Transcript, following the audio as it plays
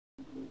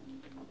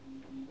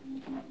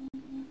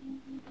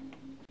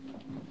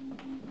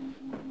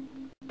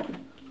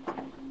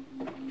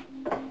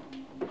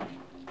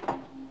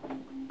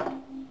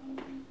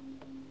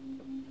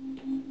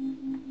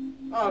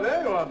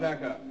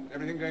Packer.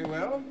 Everything going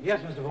well? Yes,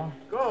 Mr. Vaughan.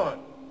 Good.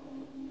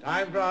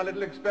 Time for our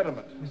little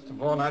experiment. Mr.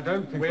 Vaughan, I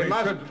don't think we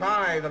must should...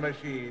 try the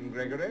machine,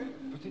 Gregory.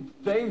 But it's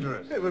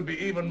dangerous. It would be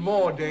even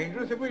more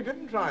dangerous if we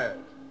didn't try it.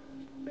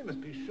 We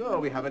must be sure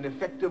we have an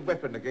effective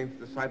weapon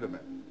against the Cybermen.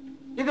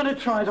 You're going to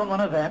try it on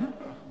one of them?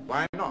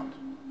 Why not?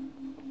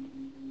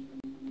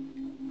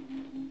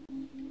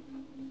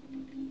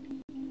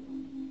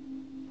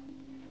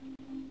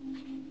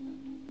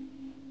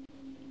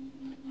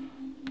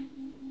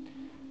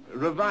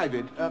 Revive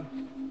it,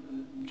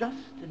 just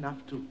enough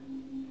to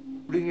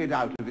bring it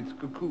out of its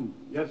cocoon.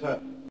 Yes,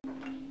 sir.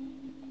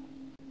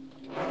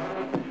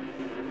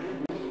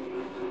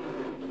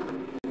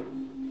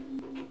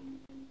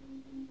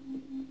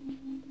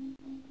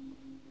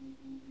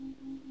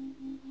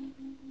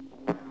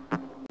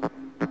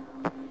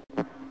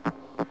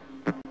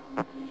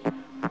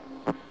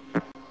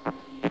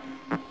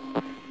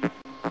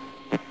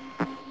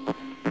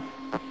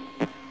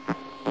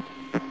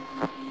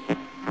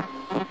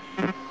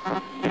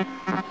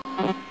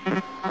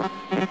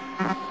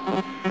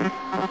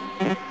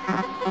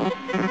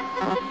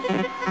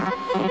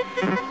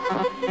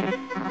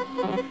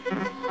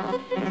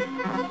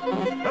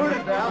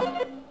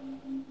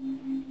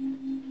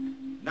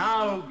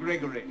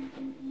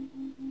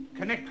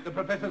 Connect the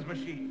professor's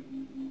machine.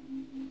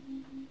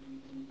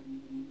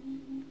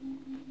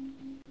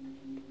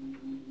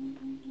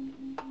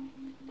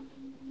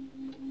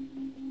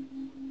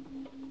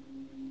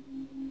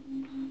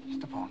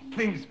 Mr. Vaughan,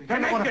 Please, we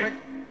don't want to...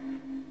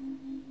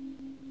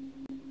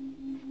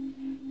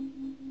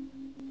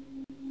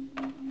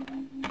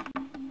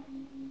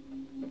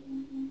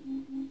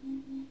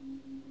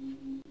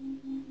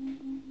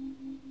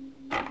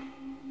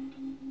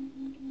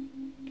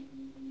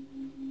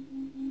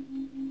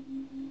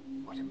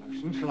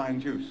 shall I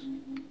induce?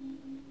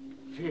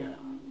 Fear.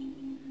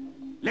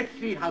 Let's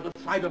see how the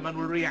Cyberman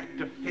will react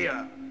to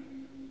fear.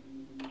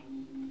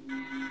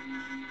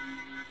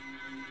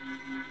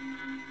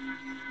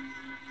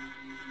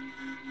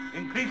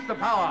 Increase the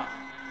power.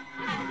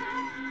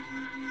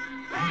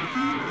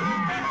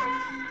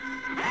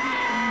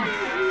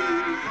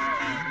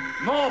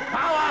 More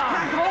power!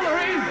 That's all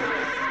there is!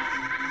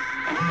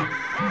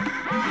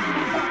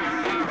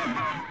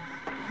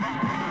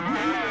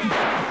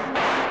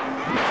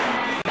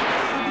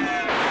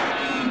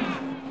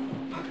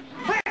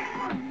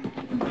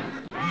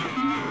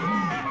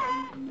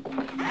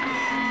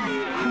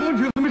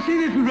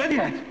 Ready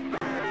yet?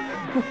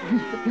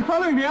 You're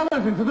following the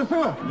others into the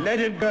sewer. Let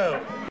it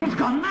go. It's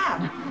gone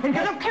mad. It's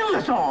going to kill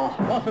us all.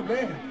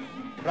 Possibly.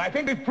 But I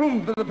think we've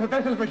proved that the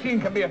professor's machine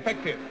can be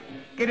effective.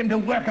 Get him to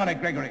work on it,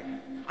 Gregory.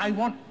 I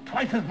want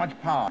twice as much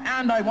power,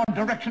 and I want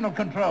directional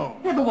control.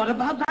 Yeah, but what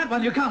about that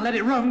one? You can't let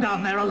it roam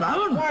down there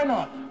alone. Why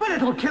not? Well,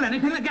 it'll kill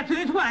anything that gets in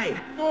its way.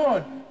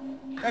 Good.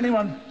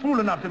 Anyone fool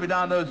enough to be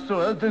down those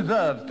sewers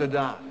deserves to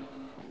die.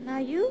 Now,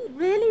 you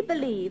really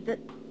believe that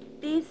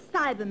these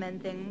Cybermen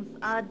things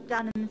are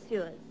done in the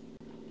sewers?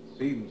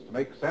 Seems to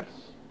make sense.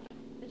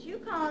 But you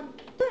can't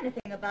do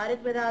anything about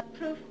it without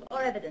proof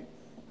or evidence.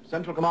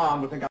 Central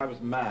Command would think I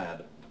was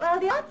mad. Well,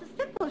 the answer's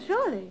simple,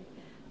 surely.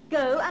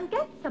 Go and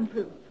get some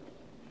proof.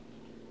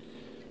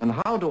 And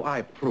how do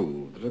I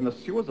prove that in the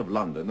sewers of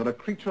London there are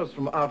creatures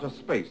from outer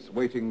space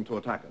waiting to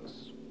attack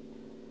us?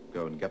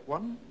 Go and get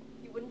one?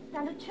 You wouldn't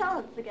stand a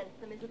chance against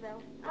them, Isabel.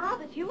 Ah,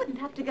 but you wouldn't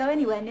have to go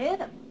anywhere near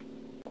them.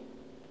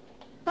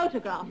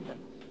 Photograph them.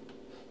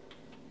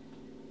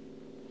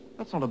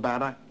 That's not a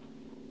bad idea.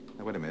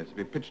 Now, wait a minute. It'd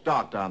be pitch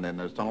dark down there in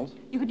those tunnels.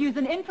 You could use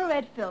an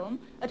infrared film,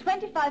 a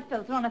 25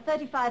 filter on a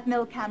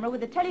 35mm camera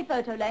with a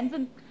telephoto lens,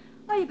 and,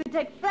 well, you could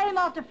take frame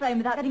after frame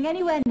without getting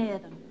anywhere near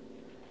them.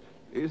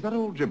 Is that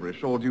all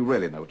gibberish, or do you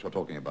really know what you're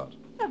talking about?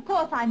 Of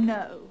course I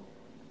know.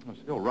 Well,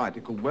 if you're right,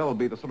 it could well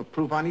be the sort of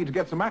proof I need to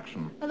get some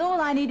action. Well,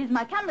 all I need is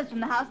my cameras from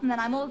the house, and then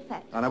I'm all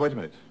set. Now, wait a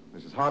minute.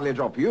 This is hardly a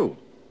job for you.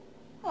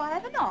 Why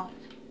ever not?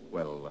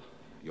 Well,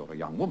 you're a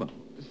young woman.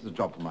 This is a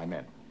job for my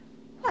men.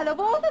 Well,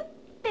 of all the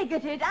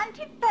bigoted,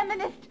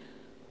 anti-feminist,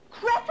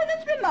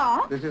 cretinous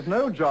remarks... This is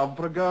no job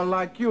for a girl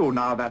like you.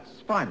 Now,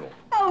 that's final.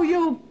 Oh,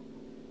 you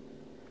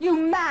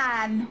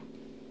man!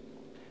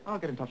 I'll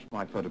get in touch with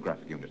my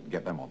photographic unit and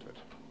get them onto it.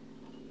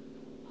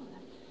 Oh,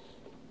 that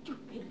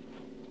stupid,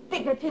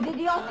 bigoted,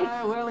 idiotic...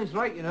 Well, he's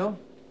right, you know.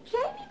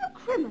 Jamie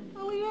McCrimmon.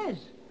 Oh, he is.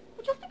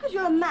 Well, just because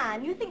you're a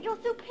man, you think you're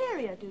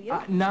superior, do you?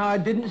 No, I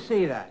didn't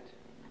say that.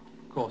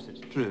 Of course,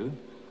 it's true.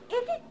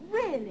 Is it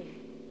really?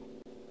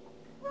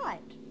 Right.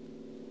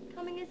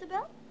 Coming,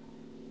 Isabel?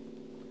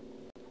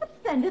 What a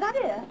splendid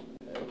idea.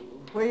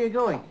 Where are you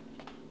going?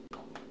 Do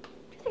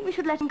you think we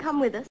should let him come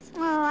with us?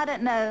 Oh, I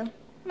don't know.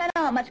 Men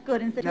aren't much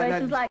good in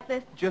situations like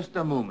this. Just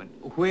a moment.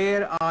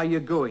 Where are you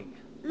going?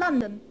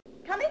 London.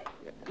 Coming?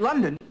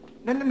 London?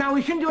 No,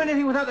 we shouldn't do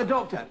anything without the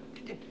doctor.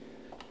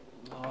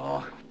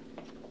 Oh.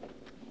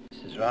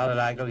 This is rather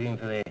like looking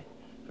for the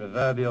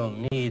proverbial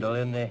needle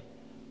in the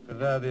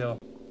proverbial...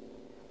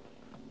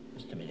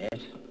 Just a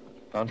minute.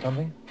 Found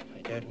something?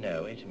 I don't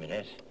know. Wait a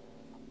minute.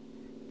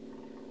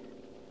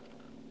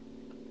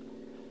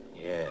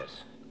 Yes.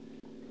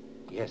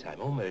 Yes,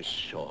 I'm almost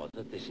sure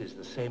that this is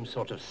the same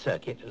sort of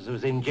circuit as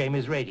was in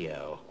Jamie's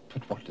radio.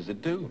 But what does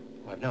it do?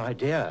 I've no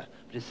idea,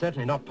 but it's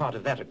certainly not part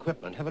of that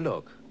equipment. Have a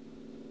look.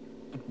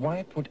 But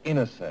why put in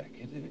a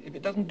circuit if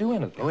it doesn't do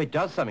anything? Oh, it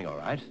does something, all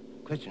right.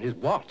 Question is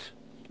what?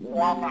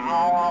 1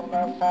 hour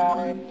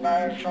before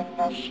invasion,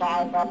 the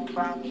cyber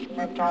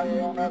transmitter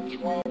units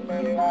will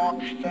be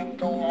launched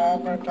into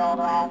orbit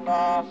around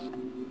Earth.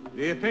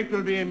 The effect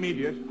will be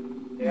immediate.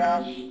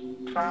 Yes,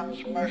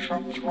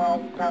 transmissions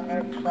will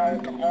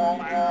penetrate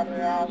all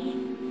areas.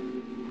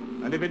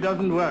 And if it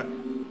doesn't work?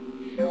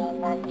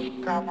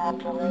 Humans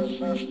cannot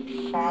resist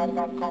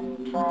cyber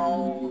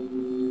control.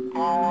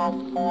 Our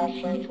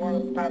forces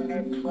will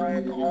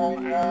penetrate all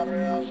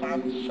areas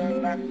and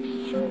select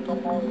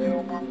suitable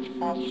humans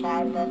for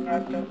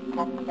cybernetic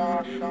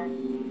conversion.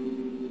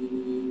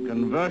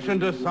 Conversion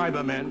to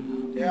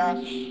Cybermen?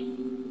 Yes,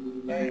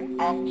 the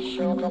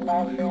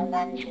unsuitable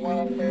humans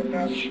will be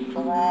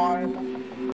destroyed.